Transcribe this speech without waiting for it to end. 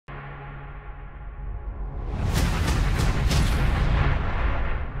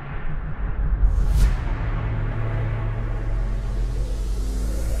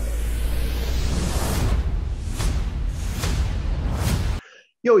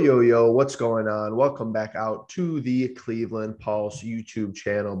Yo, yo, yo, what's going on? Welcome back out to the Cleveland Pulse YouTube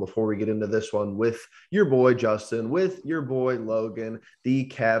channel. Before we get into this one with your boy Justin, with your boy Logan, the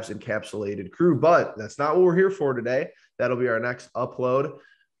Cavs encapsulated crew. But that's not what we're here for today. That'll be our next upload.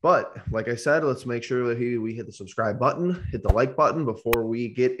 But like I said, let's make sure that we hit the subscribe button, hit the like button before we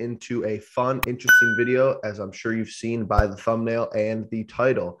get into a fun, interesting video, as I'm sure you've seen by the thumbnail and the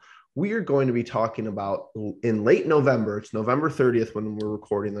title. We are going to be talking about in late November. It's November 30th when we're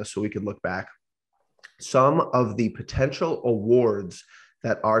recording this, so we can look back. Some of the potential awards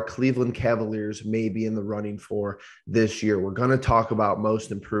that our Cleveland Cavaliers may be in the running for this year. We're going to talk about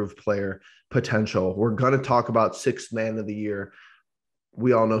most improved player potential. We're going to talk about sixth man of the year.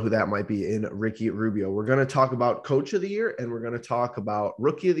 We all know who that might be in Ricky Rubio. We're going to talk about coach of the year, and we're going to talk about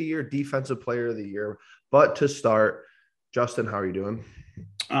rookie of the year, defensive player of the year. But to start, Justin, how are you doing?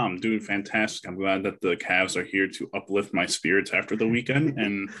 I'm doing fantastic. I'm glad that the Cavs are here to uplift my spirits after the weekend,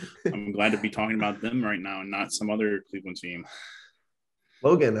 and I'm glad to be talking about them right now and not some other Cleveland team.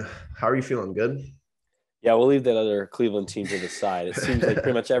 Logan, how are you feeling? Good? Yeah, we'll leave that other Cleveland team to the side. It seems like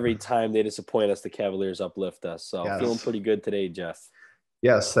pretty much every time they disappoint us, the Cavaliers uplift us. So feeling Yes. pretty good today, Jeff.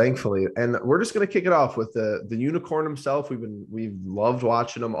 Yes, thankfully. And we're just going to kick it off with the unicorn himself. We've loved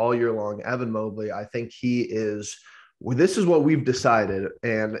watching him all year long. Evan Mobley. I think he is this is what we've decided.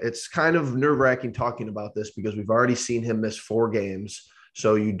 And it's kind of nerve-wracking talking about this because we've already seen him miss 4 games.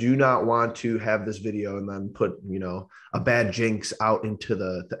 So you do not want to have this video and then put, a bad jinx out into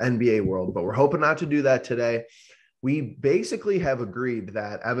the NBA world. But we're hoping not to do that today. We basically have agreed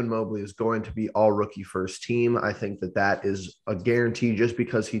that Evan Mobley is going to be all rookie first team. I think that is a guarantee just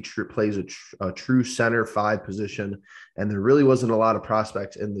because he plays a true center 5 position. And there really wasn't a lot of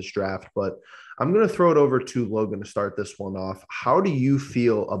prospects in this draft, but I'm going to throw it over to Logan to start this one off. How do you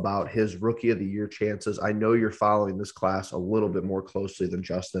feel about his rookie of the year chances? I know you're following this class a little bit more closely than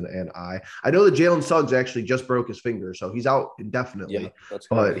Justin and I. I know that Jalen Suggs actually just broke his finger, so he's out indefinitely, Yeah, that's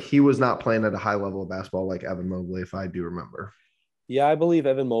but correct. he was not playing at a high level of basketball like Evan Mobley, if I do remember. Yeah, I believe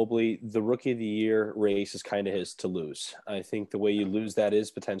Evan Mobley, the rookie of the year race is kind of his to lose. I think the way you lose that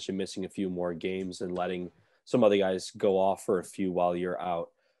is potentially missing a few more games and letting some other guys go off for a few while you're out.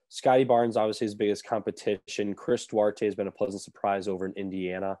 Scotty Barnes, obviously his biggest competition. Chris Duarte has been a pleasant surprise over in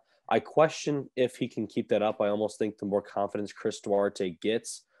Indiana. I question if he can keep that up. I almost think the more confidence Chris Duarte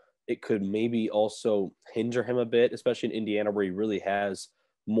gets, it could maybe also hinder him a bit, especially in Indiana where he really has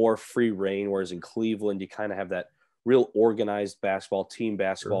more free reign, whereas in Cleveland, you kind of have that real organized basketball, team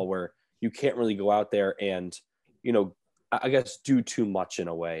basketball, where you can't really go out there and, I guess do too much in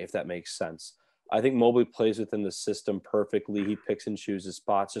a way, if that makes sense. I think Mobley plays within the system perfectly. He picks and chooses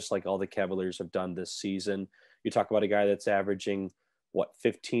spots, just like all the Cavaliers have done this season. You talk about a guy that's averaging,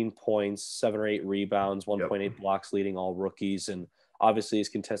 15 points, 7 or 8 rebounds, 1.8 blocks, leading all rookies. And obviously his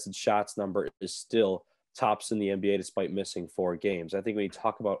contested shots number is still tops in the NBA despite missing 4 games. I think when you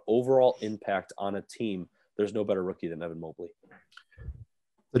talk about overall impact on a team, there's no better rookie than Evan Mobley.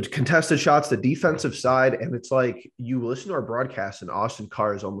 The contested shots, the defensive side, and it's like you listen to our broadcast, and Austin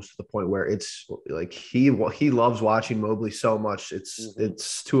Carr is almost to the point where it's like he loves watching Mobley so much.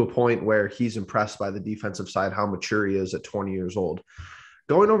 It's to a point where he's impressed by the defensive side, how mature he is at 20 years old.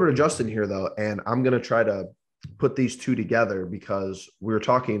 Going over to Justin here, though, and I'm going to try to put these two together because we were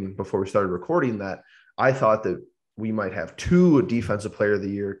talking before we started recording that I thought that we might have 2 defensive player of the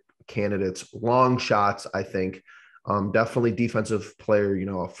year candidates, long shots, I think. Definitely defensive player,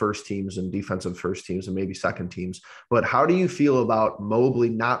 first teams and defensive first teams and maybe second teams. But how do you feel about Mobley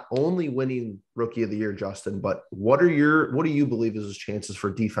not only winning rookie of the year, Justin, but what do you believe is his chances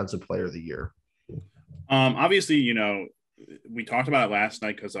for defensive player of the year? Obviously, we talked about it last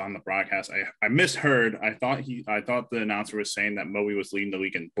night because on the broadcast, I misheard. I thought the announcer was saying that Mobley was leading the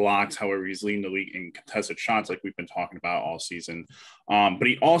league in blocks. However, he's leading the league in contested shots, like we've been talking about all season. But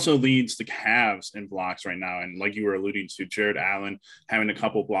he also leads the Cavs in blocks right now. And like you were alluding to, Jared Allen having a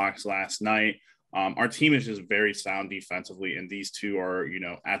couple blocks last night. Our team is just very sound defensively, and these two are,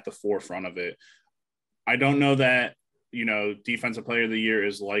 at the forefront of it. I don't know that, defensive player of the year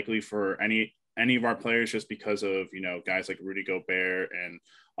is likely for any of our players just because of, guys like Rudy Gobert and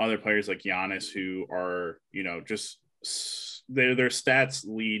other players like Giannis who are, just their stats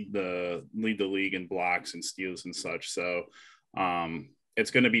lead the league in blocks and steals and such. So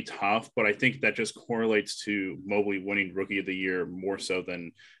it's going to be tough, but I think that just correlates to Mobley winning rookie of the year more so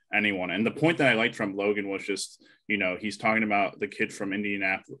than anyone. And the point that I liked from Logan was just, he's talking about the kid from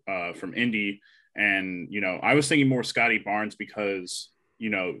Indianapolis, from Indy. And, I was thinking more Scotty Barnes because,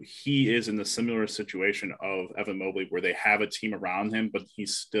 he is in the similar situation of Evan Mobley, where they have a team around him, but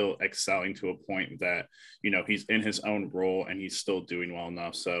he's still excelling to a point that, he's in his own role and he's still doing well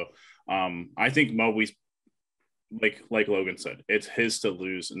enough. So I think Mobley's, like Logan said, it's his to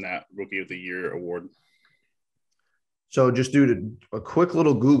lose in that Rookie of the Year award. So just do a quick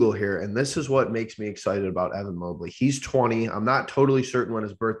little Google here, and this is what makes me excited about Evan Mobley. He's 20. I'm not totally certain when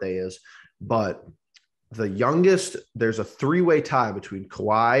his birthday is, but the youngest, there's a three-way tie between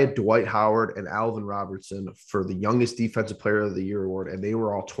Kawhi, Dwight Howard, and Alvin Robertson for the youngest defensive player of the year award, and they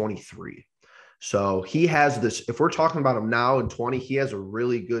were all 23. So he has this, if we're talking about him now in 20, he has a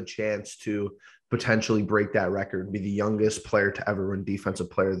really good chance to potentially break that record and be the youngest player to ever win defensive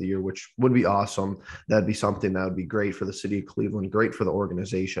player of the year, which would be awesome. That'd be something that would be great for the city of Cleveland, great for the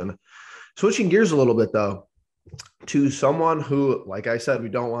organization. Switching gears a little bit though, to someone who, like I said,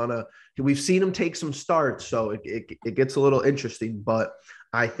 we've seen him take some starts, so it gets a little interesting, but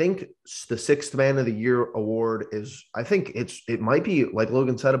I think the sixth man of the year award it might be, like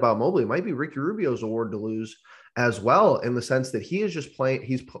Logan said about Mobley, it might be Ricky Rubio's award to lose as well, in the sense that he is just playing.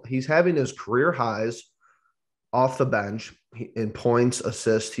 He's having his career highs off the bench in points,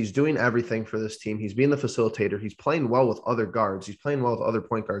 assists. He's doing everything for this team. He's being the facilitator. He's playing well with other guards. He's playing well with other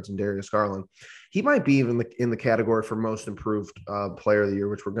point guards in Darius Garland. He might be even in the category for most improved player of the year,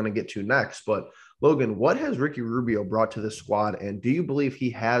 which we're going to get to next. But Logan, what has Ricky Rubio brought to this squad? And do you believe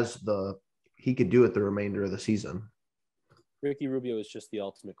he could do it the remainder of the season? Ricky Rubio is just the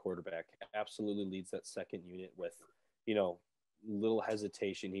ultimate quarterback. Absolutely leads that second unit with, little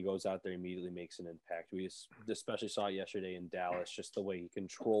hesitation. He goes out there, immediately makes an impact. We especially saw it yesterday in Dallas, just the way he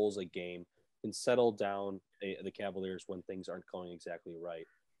controls a game and settle down the Cavaliers when things aren't going exactly right.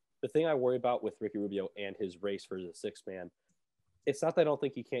 The thing I worry about with Ricky Rubio and his race for the sixth man, it's not that I don't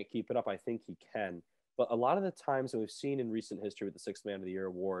think he can't keep it up. I think he can. But a lot of the times that we've seen in recent history with the sixth man of the year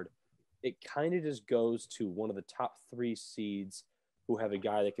award, it kind of just goes to one of the top three seeds who have a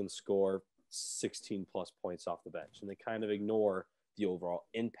guy that can score 16 plus points off the bench, and they kind of ignore the overall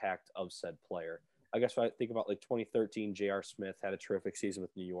impact of said player. I guess when I think about 2013, J.R. Smith had a terrific season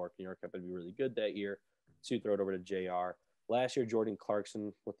with New York. New York happened to be really good that year. So you throw it over to J.R. Last year, Jordan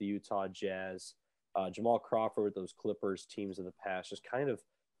Clarkson with the Utah Jazz, Jamal Crawford with those Clippers teams of the past, just kind of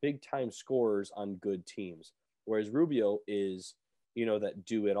big time scorers on good teams. Whereas Rubio is, that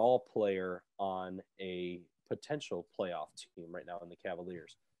do-it-all player on a potential playoff team right now in the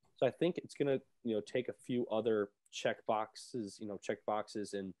Cavaliers. So I think it's going to, take a few other check boxes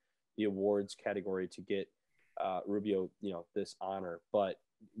in the awards category to get Rubio, this honor. But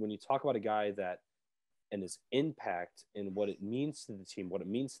when you talk about a guy and his impact and what it means to the team, what it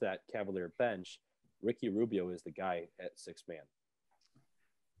means to that Cavalier bench, Ricky Rubio is the guy at sixth man.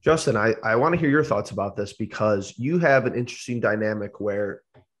 Justin, I want to hear your thoughts about this, because you have an interesting dynamic where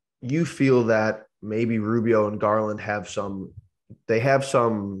you feel that maybe Rubio and Garland have some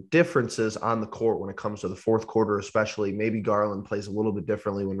differences on the court when it comes to the fourth quarter, especially. Maybe Garland plays a little bit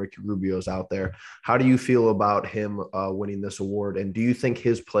differently when Ricky Rubio's out there. How do you feel about him winning this award? And do you think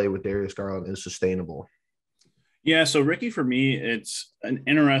his play with Darius Garland is sustainable? Yeah, so Ricky, for me, it's an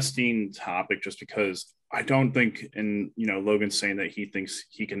interesting topic just because I don't think, and Logan's saying that he thinks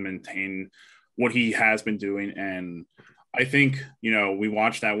he can maintain what he has been doing. And I think, we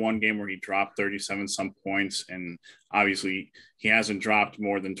watched that one game where he dropped 37 some points, and obviously he hasn't dropped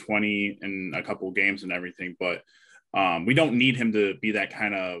more than 20 in a couple of games and everything, but we don't need him to be that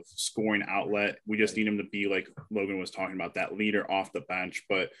kind of scoring outlet. We just need him to be, like Logan was talking about, that leader off the bench.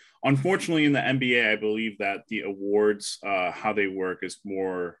 But unfortunately in the NBA, I believe that the awards, how they work is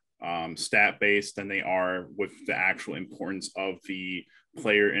more stat based than they are with the actual importance of the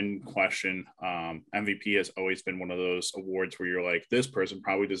player in question. MVP has always been one of those awards where you're like, this person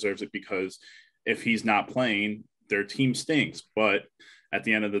probably deserves it because if he's not playing, their team stinks. But at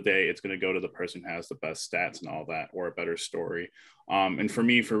the end of the day, it's going to go to the person who has the best stats and all that, or a better story. And for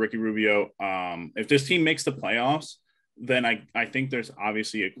me, for Ricky Rubio, if this team makes the playoffs, then I think there's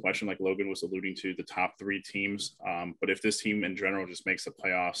obviously a question, like Logan was alluding to, the top three teams. But if this team in general just makes the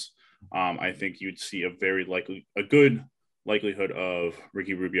playoffs, I think you'd see a good likelihood of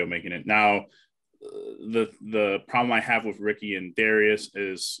Ricky Rubio making it. Now, the problem I have with Ricky and Darius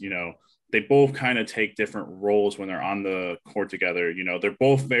is, they both kind of take different roles when they're on the court together. They're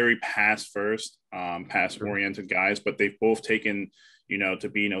both very pass oriented guys, but they've both taken, to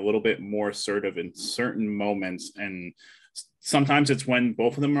being a little bit more assertive in certain moments. And sometimes it's when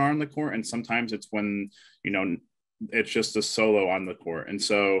both of them are on the court, and sometimes it's when, it's just a solo on the court. And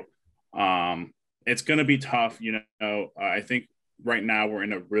so it's going to be tough. I think right now we're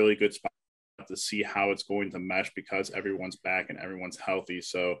in a really good spot to see how it's going to mesh because everyone's back and everyone's healthy.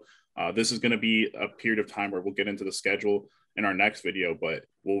 So this is going to be a period of time where we'll get into the schedule in our next video, but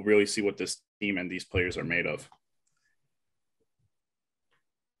we'll really see what this team and these players are made of.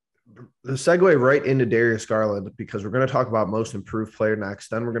 The segue right into Darius Garland, because we're going to talk about most improved player next.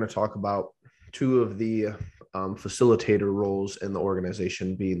 Then we're going to talk about two of the facilitator roles in the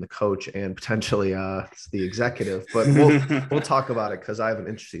organization, being the coach and potentially the executive. But we'll talk about it because I have an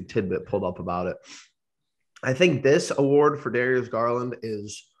interesting tidbit pulled up about it. I think this award for Darius Garland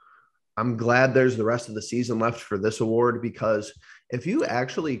is, I'm glad there's the rest of the season left for this award, because if you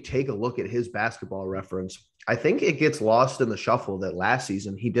actually take a look at his basketball reference, I think it gets lost in the shuffle that last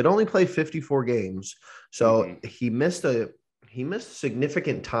season he did only play 54 games. So he missed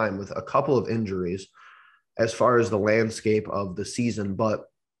significant time with a couple of injuries as far as the landscape of the season. But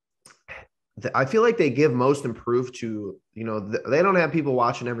I feel like they give most improved to, they don't have people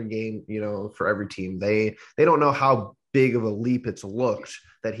watching every game, for every team. They don't know how big of a leap it's looked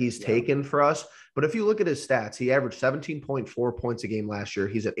that he's taken for us. But if you look at his stats, he averaged 17.4 points a game last year.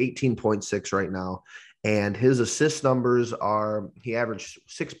 He's at 18.6 right now. And his assist numbers he averaged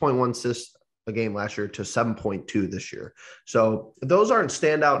 6.1 assists a game last year to 7.2 this year. So those aren't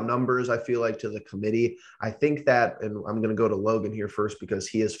standout numbers, I feel like, to the committee. I think that, and I'm going to go to Logan here first because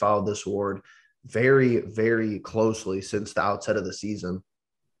he has followed this award very, very closely since the outset of the season.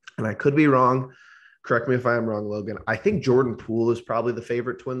 And I could be wrong. Correct me if I am wrong, Logan. I think Jordan Poole is probably the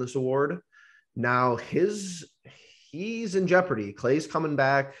favorite to win this award. Now, he's in jeopardy. Clay's coming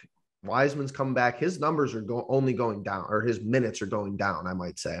back. Wiseman's coming back. His numbers are only going down, or his minutes are going down, I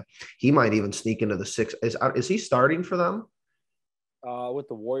might say. He might even sneak into the six. Is he starting for them? With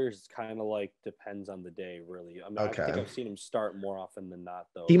the Warriors, it's kind of like depends on the day, really. I mean, okay. I think I've seen him start more often than not,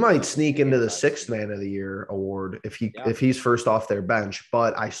 though. He might sneak into the sixth man of the year award if he's first off their bench.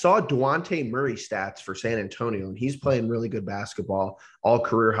 But I saw Dejounte Murray stats for San Antonio, and he's playing really good basketball, all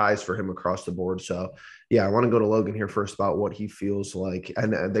career highs for him across the board. So, yeah, I want to go to Logan here first about what he feels like.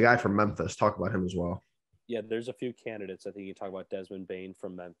 And the guy from Memphis, talk about him as well. Yeah, there's a few candidates. I think you talk about Desmond Bane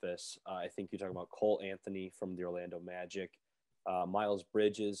from Memphis. I think you talk about Cole Anthony from the Orlando Magic. Miles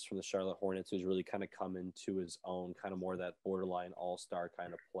Bridges from the Charlotte Hornets, who's really kind of come into his own, kind of more that borderline all-star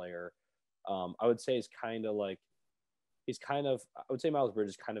kind of player. I would say I would say Miles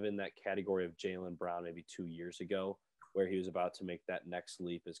Bridges kind of in that category of Jaylen Brown maybe 2 years ago, where he was about to make that next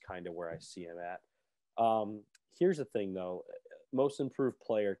leap is kind of where I see him at. Here's the thing, though. Most improved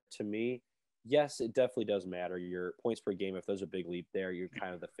player, to me, yes, it definitely does matter. Your points per game, if there's a big leap there, you're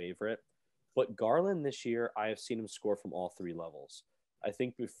kind of the favorite. But Garland this year, I have seen him score from all three levels. I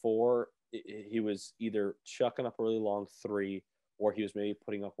think before he was either chucking up a really long three or he was maybe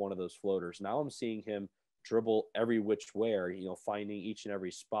putting up one of those floaters. Now I'm seeing him dribble every which way, finding each and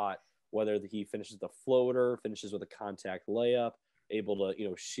every spot, whether he finishes the floater, finishes with a contact layup, able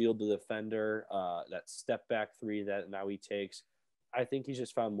to, shield the defender, that step back three that now he takes. I think he's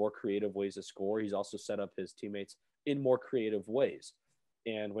just found more creative ways to score. He's also set up his teammates in more creative ways.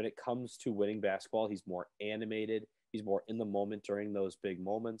 And when it comes to winning basketball, he's more animated. He's more in the moment during those big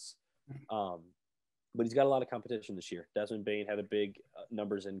moments. But he's got a lot of competition this year. Desmond Bane had a big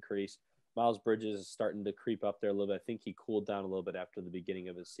numbers increase. Miles Bridges is starting to creep up there a little bit. I think he cooled down a little bit after the beginning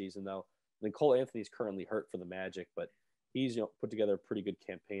of his season, though. And then Cole Anthony's currently hurt for the Magic, but he's put together a pretty good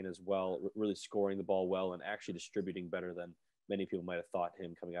campaign as well, really scoring the ball well and actually distributing better than many people might have thought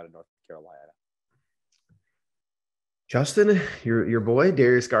him coming out of North Carolina. Justin, your boy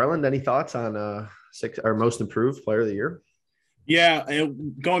Darius Garland. Any thoughts on our most improved player of the year? Yeah,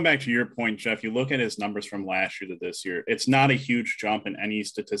 going back to your point, Jeff, you look at his numbers from last year to this year. It's not a huge jump in any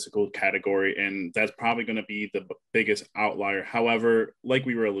statistical category, and that's probably going to be the biggest outlier. However, like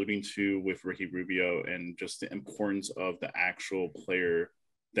we were alluding to with Ricky Rubio and just the importance of the actual player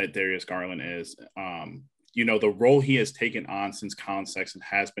that Darius Garland is, the role he has taken on since Colin Sexton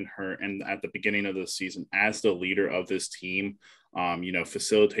has been hurt, and at the beginning of the season as the leader of this team,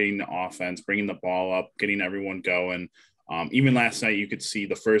 facilitating the offense, bringing the ball up, getting everyone going. Even last night, you could see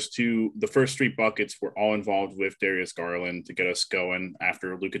the first three buckets were all involved with Darius Garland to get us going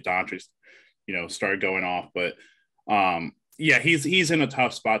after Luka Doncic, started going off. But he's in a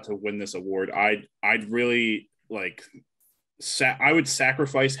tough spot to win this award. I'd really I would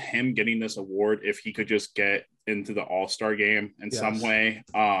sacrifice him getting this award if he could just get into the All-Star game in some way.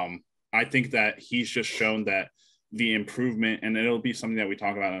 I think that he's just shown that the improvement, and it'll be something that we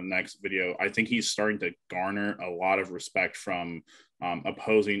talk about in the next video. I think he's starting to garner a lot of respect from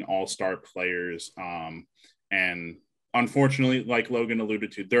opposing all-star players. And unfortunately, like Logan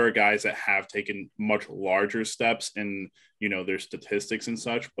alluded to, there are guys that have taken much larger steps in, their statistics and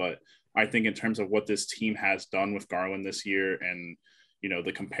such. But I think in terms of what this team has done with Garland this year and,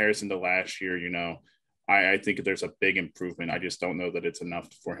 the comparison to last year, I think there's a big improvement. I just don't know that it's enough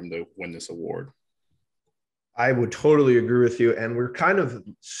for him to win this award. I would totally agree with you. And we're kind of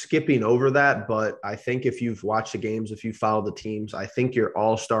skipping over that. But I think if you've watched the games, if you follow the teams, I think your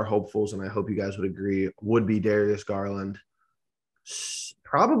all-star hopefuls, and I hope you guys would agree, would be Darius Garland.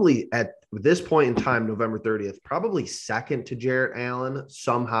 Probably at this point in time, November 30th, probably second to Jarrett Allen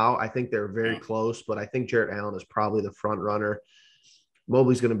somehow. I think they're very close, but I think Jarrett Allen is probably the front runner.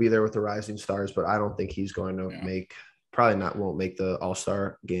 Mobley's going to be there with the Rising Stars, but I don't think he's going to won't make the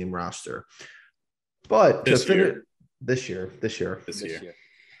all-star game roster. But this year.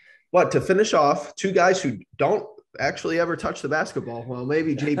 But to finish off, two guys who don't actually ever touch the basketball. Well,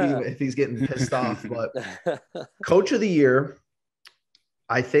 maybe JB if he's getting pissed off, but Coach of the Year,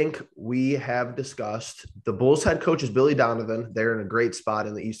 I think we have discussed. The Bulls head coach is Billy Donovan. They're in a great spot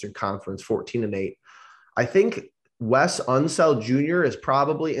in the Eastern Conference, 14-8. I think Wes Unseld Jr. is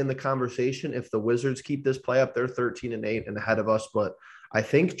probably in the conversation if the Wizards keep this play up. They're 13-8 and ahead of us, but I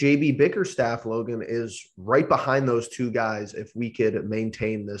think JB Bickerstaff, Logan, is right behind those two guys if we could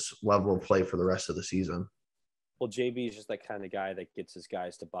maintain this level of play for the rest of the season. Well, JB is just that kind of guy that gets his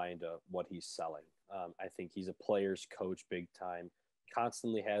guys to buy into what he's selling. I think he's a player's coach big time,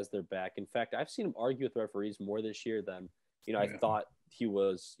 constantly has their back. In fact, I've seen him argue with referees more this year than, I thought he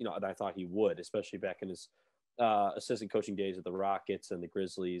was, and I thought he would, especially back in his assistant coaching days at the Rockets and the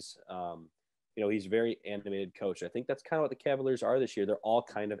Grizzlies. He's a very animated coach. I think that's kind of what the Cavaliers are this year. They're all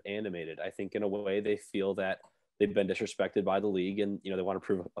kind of animated. I think in a way they feel that they've been disrespected by the league and, they want to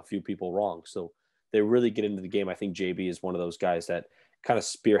prove a few people wrong. So they really get into the game. I think JB is one of those guys that kind of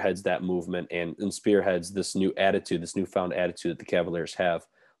spearheads that movement and spearheads this new attitude, this newfound attitude that the Cavaliers have.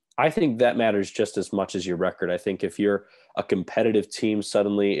 I think that matters just as much as your record. I think if you're a competitive team,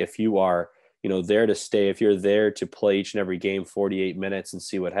 suddenly, if you are, there to stay, if you're there to play each and every game 48 minutes and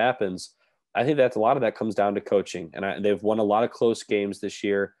see what happens, I think that's a lot of that comes down to coaching. And they've won a lot of close games this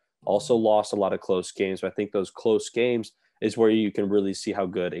year, also lost a lot of close games. But I think those close games is where you can really see how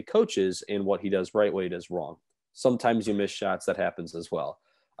good a coach is and what he does right, what he does wrong. Sometimes you miss shots. That happens as well.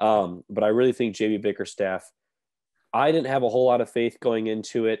 But I really think JB Bickerstaff, I didn't have a whole lot of faith going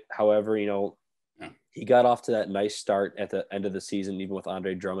into it. However, he got off to that nice start at the end of the season, even with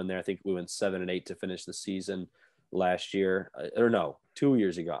Andre Drummond there. I think we went 7-8 to finish the season last year. Or no, 2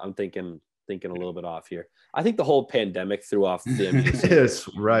 years ago. I'm thinking a little bit off here. I think the whole pandemic threw off the NBA. Yes,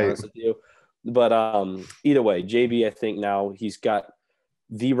 right. But either way, JB, I think now he's got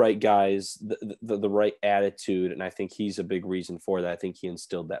the right guys, the right attitude, and I think he's a big reason for that. I think he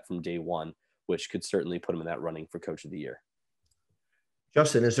instilled that from day one, which could certainly put him in that running for Coach of the Year.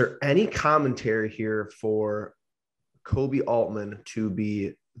 Justin, is there any commentary here for Kobe Altman to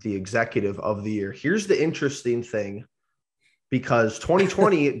be the executive of the year? Here's the interesting thing. Because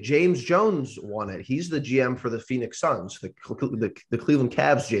 2020, James Jones won it. He's the GM for the Phoenix Suns, the Cleveland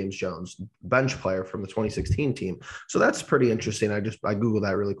Cavs, James Jones, bench player from the 2016 team. So that's pretty interesting. I Googled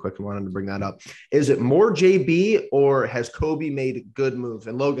that really quick and wanted to bring that up. Is it more JB or has Kobe made good moves?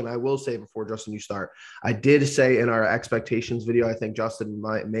 And Logan, I will say before, Justin, you start, I did say in our expectations video, I think Justin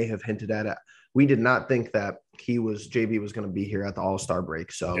may have hinted at it. We did not think that JB was going to be here at the All-Star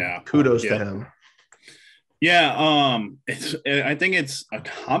break. So kudos to him. Yeah, I think it's a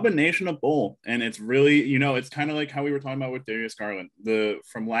combination of both, and it's really, it's kind of like how we were talking about with Darius Garland.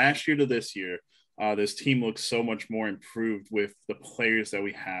 From last year to this year, this team looks so much more improved with the players that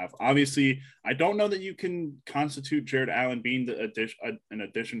we have. Obviously, I don't know that you can constitute Jarrett Allen being an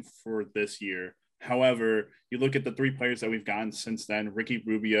addition for this year. However, you look at the three players that we've gotten since then: Ricky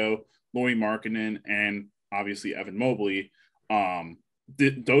Rubio, Lauri Markkanen, and obviously Evan Mobley.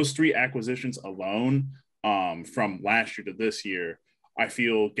 Those three acquisitions alone. From last year to this year, I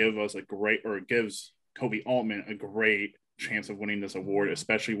feel gives Kobe Altman a great chance of winning this award,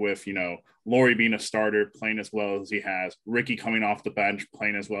 especially with, Lauri being a starter, playing as well as he has, Ricky coming off the bench,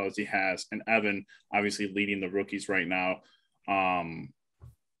 playing as well as he has, and Evan obviously leading the rookies right now.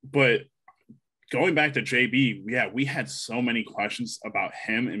 But going back to JB, we had so many questions about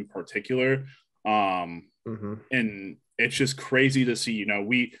him in particular. And it's just crazy to see,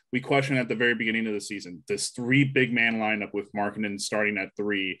 we questioned at the very beginning of the season, this three big man lineup with Markkanen starting at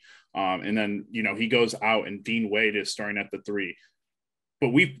 3. And then, he goes out and Dean Wade is starting at the 3. But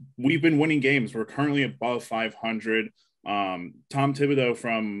we've been winning games. We're currently above 500. Tom Thibodeau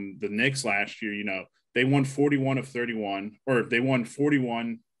from the Knicks last year, they won 41 of 31, or they won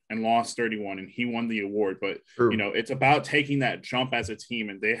 41 and lost 31 and he won the award. But, True. you know, it's about taking that jump as a team.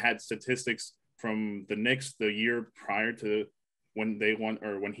 And they had statistics from the Knicks the year prior to when they won,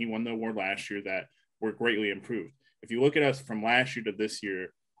 or when he won the award last year, that were greatly improved. If you look at us from last year to this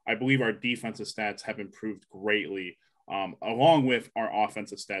year, I believe our defensive stats have improved greatly, along with our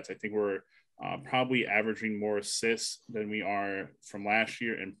offensive stats. I think we're probably averaging more assists than we are from last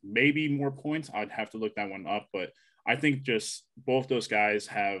year, and maybe more points. I'd have to look that one up, but I think just both those guys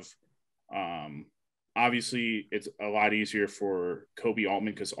have obviously it's a lot easier for Kobe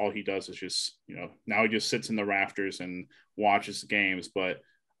Altman because all he does is just, you know, now he just sits in the rafters and watches the games. But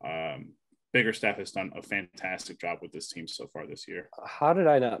Biggerstaff has done a fantastic job with this team so far this year. How did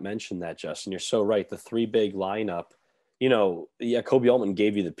I not mention that, Justin? You're so right. The three big lineup, you know, yeah, Kobe Altman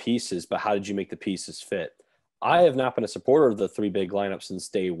gave you the pieces, but how did you make the pieces fit? I have not been a supporter of the three big lineup since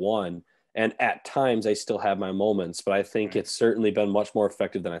day one. And at times I still have my moments, but I think it's certainly been much more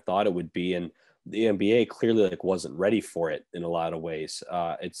effective than I thought it would be. And the NBA clearly like wasn't ready for it in a lot of ways.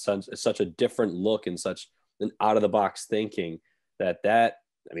 It's such a different look and such an out of the box thinking that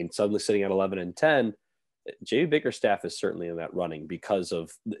I mean, suddenly sitting at 11 and 10, J.B. Bickerstaff is certainly in that running because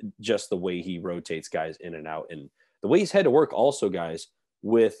of just the way he rotates guys in and out, and the way he's had to work also, guys,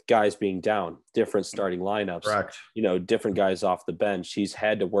 with guys being down, different starting lineups, Correct. You know, different guys off the bench. He's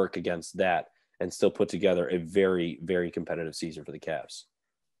had to work against that and still put together a very, very competitive season for the Cavs.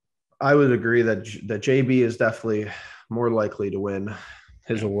 I would agree that JB is definitely more likely to win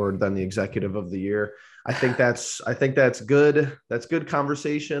his award than the executive of the year. I think that's good. That's good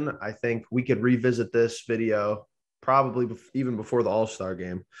conversation. I think we could revisit this video probably even before the All-Star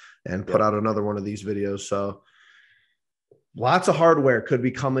game and put out another one of these videos. So lots of hardware could be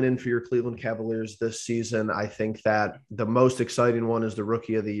coming in for your Cleveland Cavaliers this season. I think that the most exciting one is the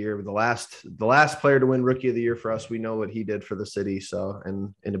Rookie of the Year. The last player to win Rookie of the Year for us, we know what he did for the city. So,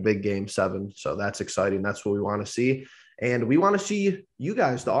 and in a big Game 7. So that's exciting. That's what we want to see. And we want to see you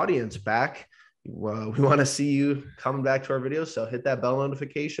guys, the audience, back. We want to see you coming back to our videos. So hit that bell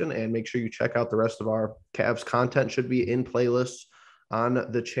notification and make sure you check out the rest of our Cavs content. Should be in playlists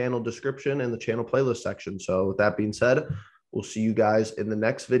on the channel description and the channel playlist section. So with that being said, we'll see you guys in the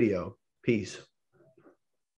next video. Peace.